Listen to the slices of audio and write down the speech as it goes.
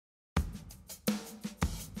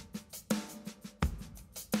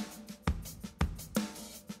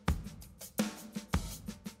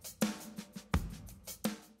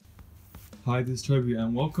Hi, this is Toby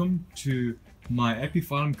and welcome to my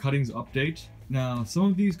Epiphyllum cuttings update. Now, some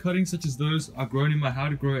of these cuttings such as those are grown in my how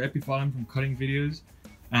to grow Epiphyllum from cutting videos,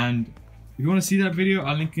 and if you want to see that video,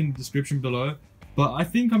 I'll link in the description below. But I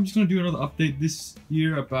think I'm just going to do another update this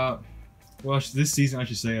year about, well, this season I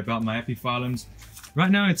should say, about my Epiphyllums. Right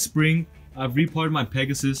now it's spring. I've repotted my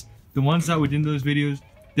Pegasus. The ones that were in those videos,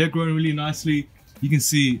 they're growing really nicely. You can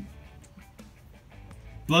see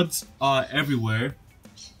buds are everywhere.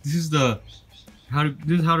 This is how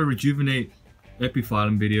to rejuvenate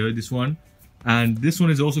Epiphyllum video, this one, and this one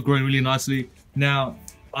is also growing really nicely. Now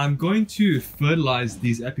I'm going to fertilize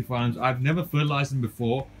these Epiphyllums. I've never fertilized them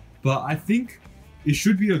before, but I think it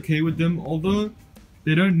should be okay with them, although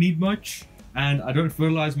they don't need much and I don't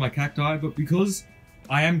fertilize my cacti. But because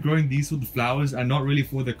I am growing these for the flowers and not really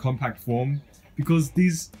for the compact form, because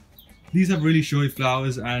these have really showy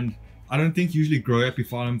flowers and I don't think you usually grow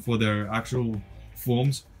Epiphyllum for their actual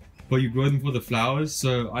forms, but you grow them for the flowers.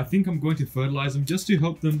 So I think I'm going to fertilize them just to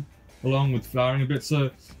help them along with flowering a bit.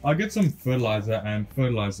 So I'll get some fertilizer and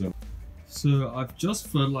fertilize them. So I've just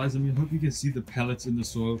fertilized them. I hope you can see the pellets in the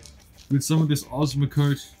soil with some of this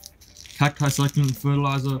Osmocote cacti succulent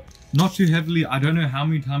fertilizer. Not too heavily. I don't know how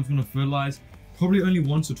many times I'm going to fertilize. Probably only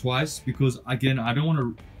once or twice, because again, I don't want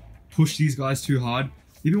to push these guys too hard.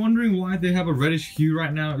 If you're wondering why they have a reddish hue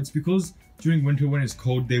right now, it's because during winter when it's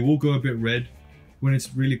cold, they will go a bit red when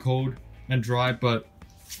it's really cold and dry, but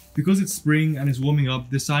because it's spring and it's warming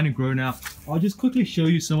up, they're starting to grow now. I'll just quickly show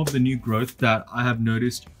you some of the new growth that I have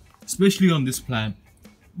noticed, especially on this plant.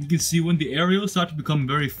 You can see when the areoles start to become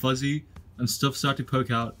very fuzzy and stuff start to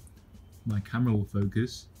poke out. My camera will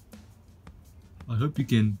focus. I hope you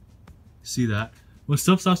can see that. When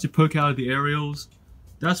stuff starts to poke out of the areoles,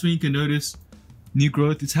 that's when you can notice new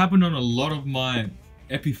growth. It's happened on a lot of my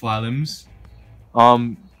Epiphyllums.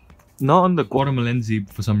 Not on the Guatemalense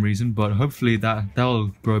for some reason, but hopefully that'll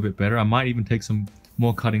grow a bit better. I might even take some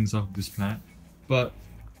more cuttings off this plant. But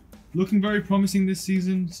looking very promising this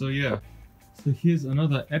season, so yeah. So here's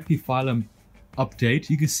another Epiphyllum update.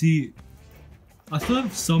 You can see I still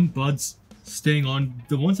have some buds staying on.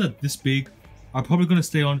 The ones that are this big are probably going to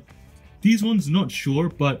stay on. These ones, not sure,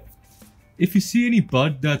 but if you see any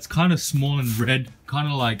bud that's kind of small and red, kind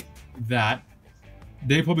of like that,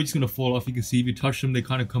 they're probably just going to fall off. You can see if you touch them, they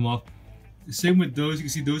kind of come off. Same with those. You can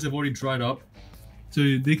see those have already dried up, so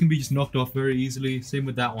they can be just knocked off very easily. Same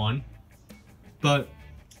with that one. But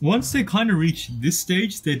once they kind of reach this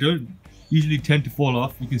stage, they don't usually tend to fall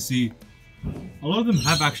off. You can see a lot of them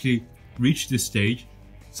have actually reached this stage.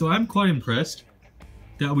 So I'm quite impressed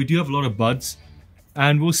that we do have a lot of buds.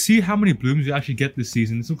 And we'll see how many blooms we actually get this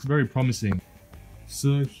season. This looks very promising.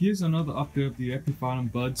 So here's another update of the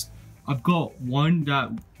Epiphyllum buds. I've got one that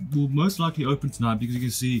will most likely open tonight because you can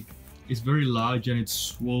see it's very large and it's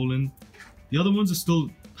swollen. The other ones are still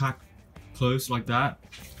packed close like that.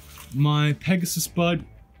 My Pegasus bud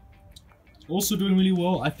also doing really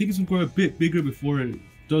well. I think it's gonna grow a bit bigger before it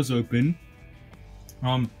does open.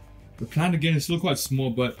 The plant again is still quite small,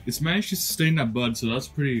 but it's managed to sustain that bud, so that's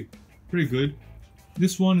pretty good.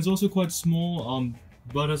 This one is also quite small.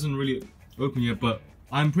 Bud hasn't really opened yet, but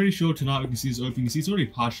I'm pretty sure tonight we can see it's open. You can see it's already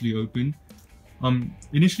partially open.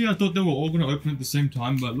 Initially I thought they were all going to open at the same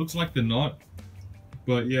time, but it looks like they're not.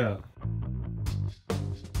 But yeah.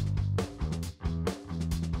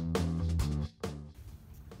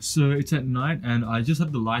 So it's at night and I just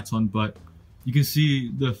have the lights on, but you can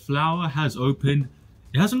see the flower has opened.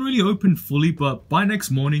 It hasn't really opened fully, but by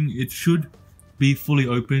next morning it should be fully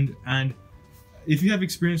opened. And if you have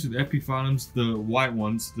experience with Epiphyllums, the white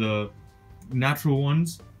ones, the natural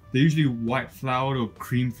ones, they're usually white flowered or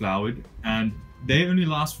cream flowered, and they only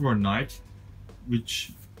last for a night,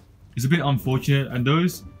 which is a bit unfortunate. And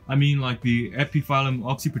those, I mean, like the Epiphyllum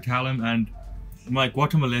oxypetalum and my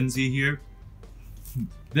Guatemalense here,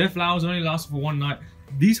 their flowers only last for one night.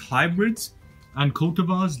 These hybrids and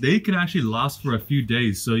cultivars, they can actually last for a few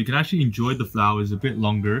days, so you can actually enjoy the flowers a bit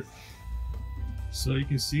longer. So you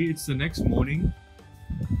can see it's the next morning.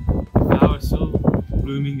 Flowers still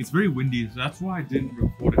blooming. It's very windy, so that's why I didn't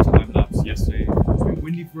record a time lapse yesterday. It's been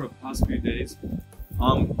windy for the past few days.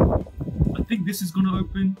 I think this is gonna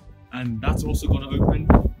open, and that's also gonna open.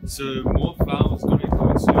 So more flowers gonna be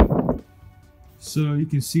coming soon. So you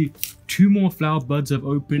can see 2 more flower buds have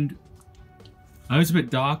opened. I know it's a bit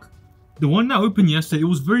dark. The one that opened yesterday, it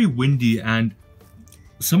was very windy, and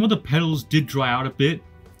some of the petals did dry out a bit.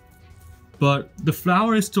 But the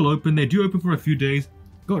flower is still open. They do open for a few days.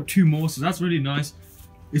 Got 2 more, so that's really nice.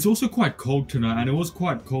 It's also quite cold tonight, and it was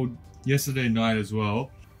quite cold yesterday night as well.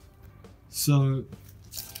 So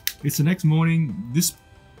it's the next morning. This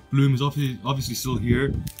bloom is obviously still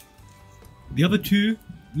here. The other two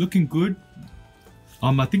looking good.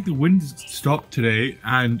 I think the wind stopped today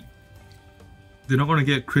and they're not gonna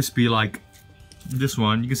get crispy like this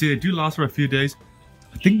one. You can see they do last for a few days.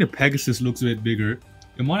 I think the Pegasus looks a bit bigger.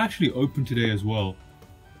 It might actually open today as well.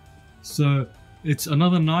 So it's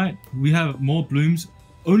another night. We have more blooms.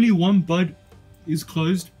 Only one bud is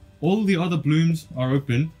closed. All the other blooms are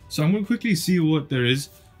open. So I'm gonna quickly see what there is.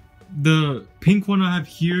 The pink one I have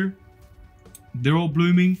here, they're all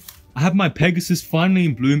blooming. I have my Pegasus finally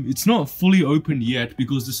in bloom. It's not fully opened yet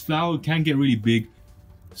because this flower can get really big.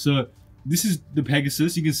 So this is the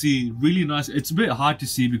Pegasus. You can see really nice. It's a bit hard to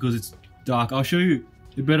see because it's dark. I'll show you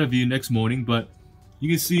a better view next morning, but you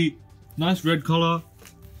can see nice red color.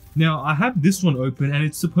 Now I have this one open and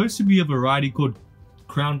it's supposed to be a variety called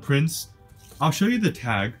Crown Prince. I'll show you the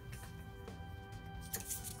tag.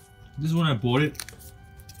 This is when I bought it.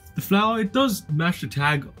 The flower, it does match the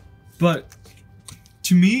tag, but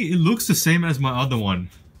to me, it looks the same as my other one.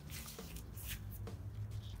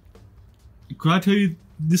 Could I tell you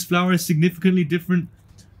this flower is significantly different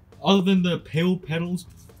other than the pale petals?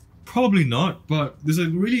 Probably not, but there's a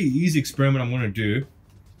really easy experiment I'm going to do.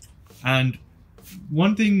 And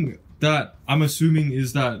one thing that I'm assuming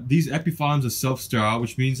is that these epiphyllums are self-sterile,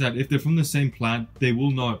 which means that if they're from the same plant, they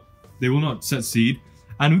will not set seed.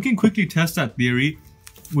 And we can quickly test that theory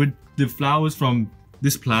with the flowers from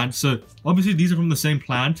this plant. So obviously these are from the same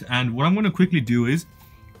plant, and what I'm going to quickly do is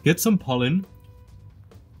get some pollen,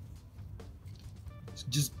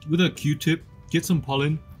 just with a Q-tip, get some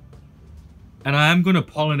pollen, and I am going to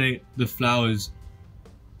pollinate the flowers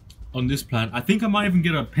on this plant. I think I might even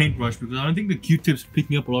get a paintbrush because I don't think the Q-tip's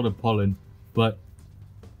picking up a lot of pollen, but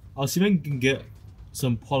I'll see if I can get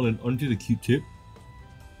some pollen onto the Q-tip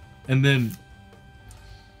and then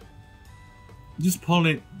just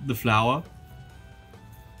pollinate the flower.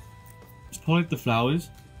 Just pollinate the flowers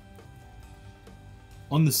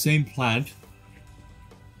on the same plant.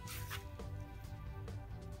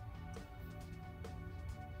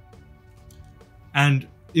 And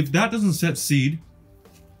if that doesn't set seed,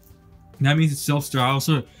 that means it's self-sterile.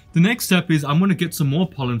 So the next step is I'm going to get some more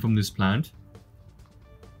pollen from this plant.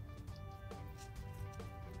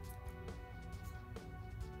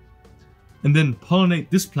 And then pollinate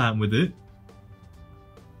this plant with it.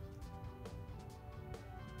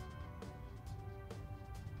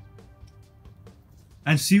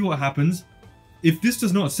 And see what happens. If this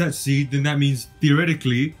does not set seed, then that means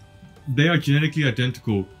theoretically they are genetically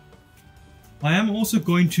identical. I am also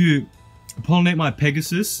going to pollinate my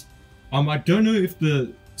Pegasus. I don't know if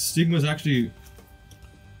the stigma is actually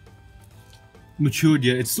matured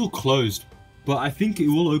yet. It's still closed, but I think it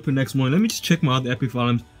will open next morning. Let me just check my other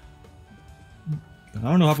Epiphyllums. I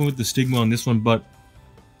don't know what happened with the stigma on this one, but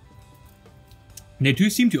they do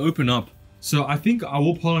seem to open up. So I think I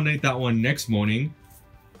will pollinate that one next morning.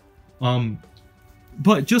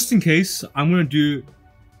 But just in case, I'm going to do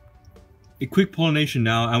a quick pollination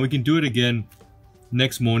now, and we can do it again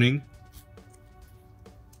next morning.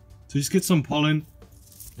 So just get some pollen,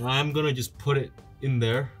 and I'm going to just put it in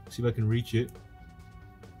there, see if I can reach it.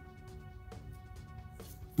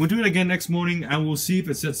 We'll do it again next morning, and we'll see if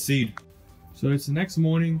it sets seed. So it's the next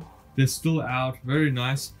morning, they're still out, very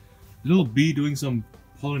nice. Little bee doing some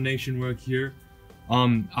pollination work here.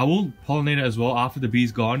 I will pollinate it as well after the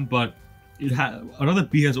bee's gone, but another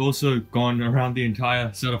bee has also gone around the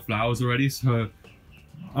entire set of flowers already, so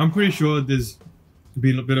I'm pretty sure there's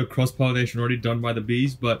been a bit of cross-pollination already done by the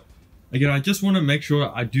bees. But again, I just want to make sure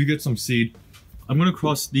I do get some seed. I'm going to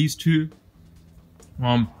cross these two.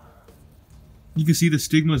 You can see the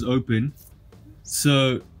stigma is open,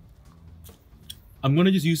 so I'm going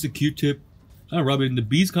to just use the Q-tip and rub it in. The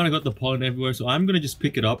bees kind of got the pollen everywhere, so I'm going to just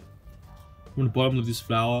pick it up from the bottom of this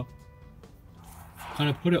flower, kind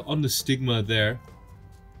of put it on the stigma there,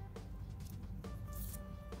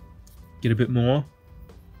 get a bit more.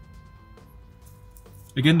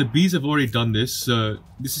 Again, the bees have already done this, so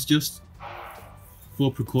this is just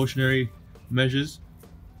for precautionary measures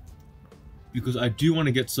because I do want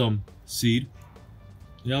to get some seed.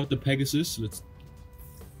 Now with the Pegasus, let's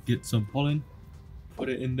get some pollen, put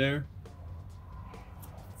it in there.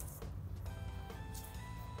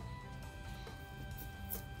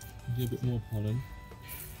 Get a bit more pollen.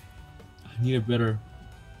 I need a better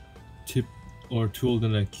tip or tool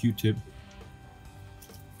than a Q-tip.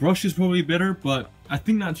 Brush is probably better, but I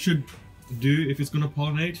think that should do if it's gonna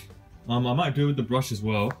pollinate. I might do it with the brush as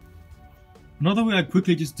well. Another way I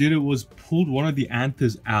quickly just did it was pulled one of the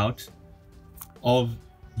anthers out of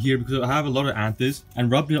here because I have a lot of anthers and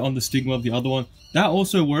rubbed it on the stigma of the other one. That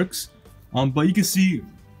also works. But you can see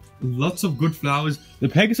lots of good flowers. The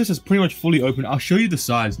Pegasus is pretty much fully open. I'll show you the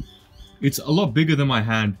size. It's a lot bigger than my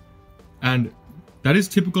hand, and that is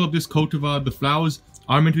typical of this cultivar. The flowers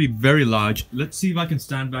are meant to be very large. Let's see if I can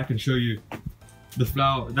stand back and show you the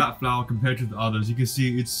flower, that flower compared to the others. You can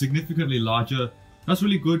see it's significantly larger. That's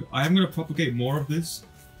really good. I am going to propagate more of this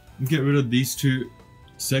and get rid of these two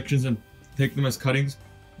sections and take them as cuttings.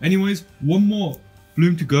 Anyways, one more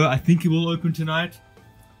bloom to go. I think it will open tonight,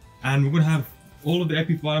 and we're going to have all of the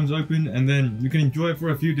Epiphyllums open, and then you can enjoy it for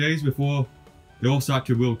a few days before they all start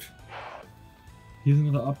to wilt. Here's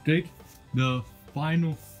another update. The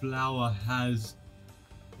final flower has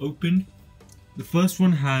opened. The first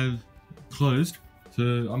one has closed,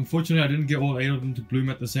 so unfortunately I didn't get all 8 of them to bloom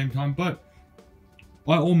at the same time, but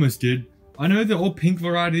I almost did. I know they're all pink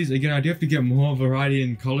varieties. Again, I do have to get more variety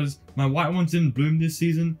in colors. My white ones didn't bloom this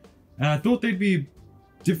season, and I thought they'd be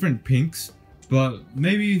different pinks, but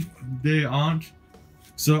maybe they aren't.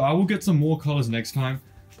 So I will get some more colors next time.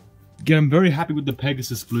 Again, I'm very happy with the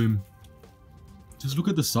Pegasus bloom. Just look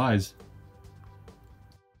at the size.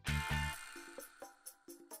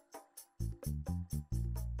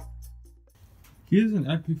 Here's an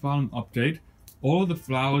Epiphyllum update. All of the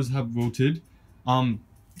flowers have wilted.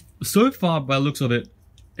 So far, by the looks of it,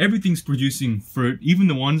 everything's producing fruit, even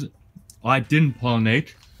the ones I didn't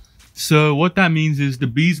pollinate. So what that means is the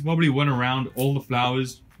bees probably went around all the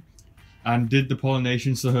flowers and did the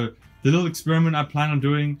pollination. So the little experiment I plan on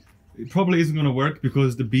doing, it probably isn't going to work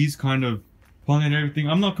because the bees kind of pollinate everything.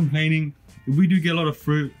 I'm not complaining. If we do get a lot of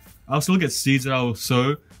fruit, I'll still get seeds that I'll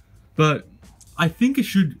sow. But I think it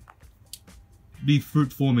should be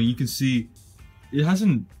fruit forming. You can see it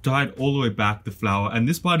hasn't died all the way back, the flower, and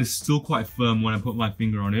this part is still quite firm when I put my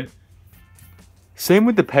finger on it. Same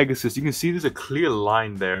with the Pegasus. You can see there's a clear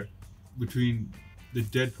line there between the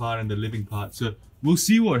dead part and the living part, so we'll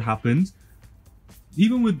see what happens.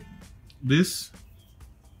 Even with this,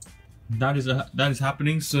 that is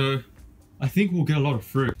happening, so I think we'll get a lot of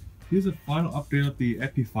fruit. Here's a final update of the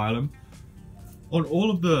Epiphyllum. On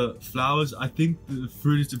all of the flowers, I think the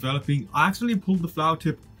fruit is developing. I actually pulled the flower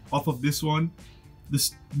tip off of this one.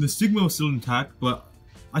 The stigma was still intact, but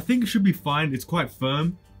I think it should be fine. It's quite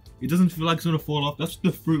firm. It doesn't feel like it's going to fall off. That's what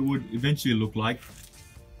the fruit would eventually look like.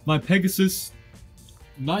 My Pegasus,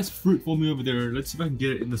 nice fruit for me over there. Let's see if I can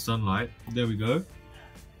get it in the sunlight. There we go.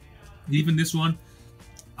 Even this one,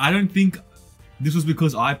 I don't think this was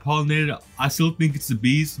because I pollinated it. I still think it's the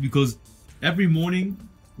bees, because every morning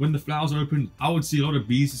when the flowers open, I would see a lot of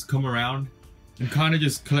bees just come around and kind of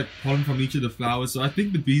just collect pollen from each of the flowers. So I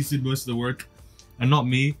think the bees did most of the work and not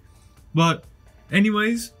me. But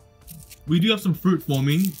anyways, we do have some fruit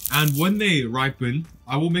forming, and when they ripen,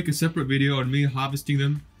 I will make a separate video on me harvesting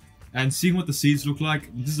them and seeing what the seeds look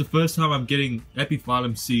like. This is the first time I'm getting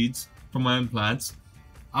Epiphyllum seeds from my own plants.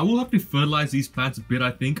 I will have to fertilize these plants a bit,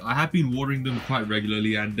 I think. I have been watering them quite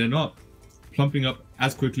regularly and they're not plumping up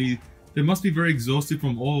as quickly. They must be very exhausted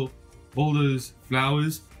from all those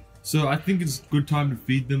flowers. So I think it's a good time to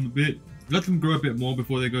feed them a bit. Let them grow a bit more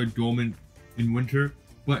before they go dormant in winter.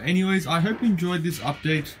 But anyways, I hope you enjoyed this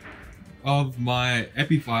update of my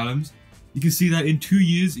Epiphyllums. You can see that in 2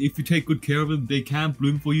 years, if you take good care of them, they can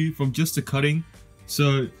bloom for you from just a cutting.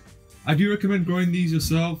 So I do recommend growing these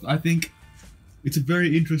yourself. I think it's a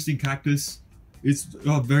very interesting cactus. It's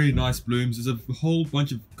got very nice blooms. There's a whole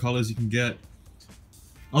bunch of colors you can get.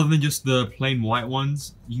 Other than just the plain white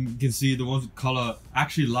ones, you can see the ones with color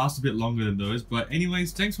actually last a bit longer than those. But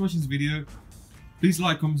anyways, thanks for watching this video. Please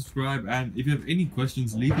like, comment, subscribe, and if you have any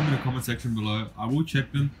questions, leave them in the comment section below. I will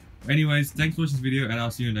check them. Anyways, thanks for watching this video, and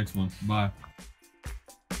I'll see you in the next one. Bye.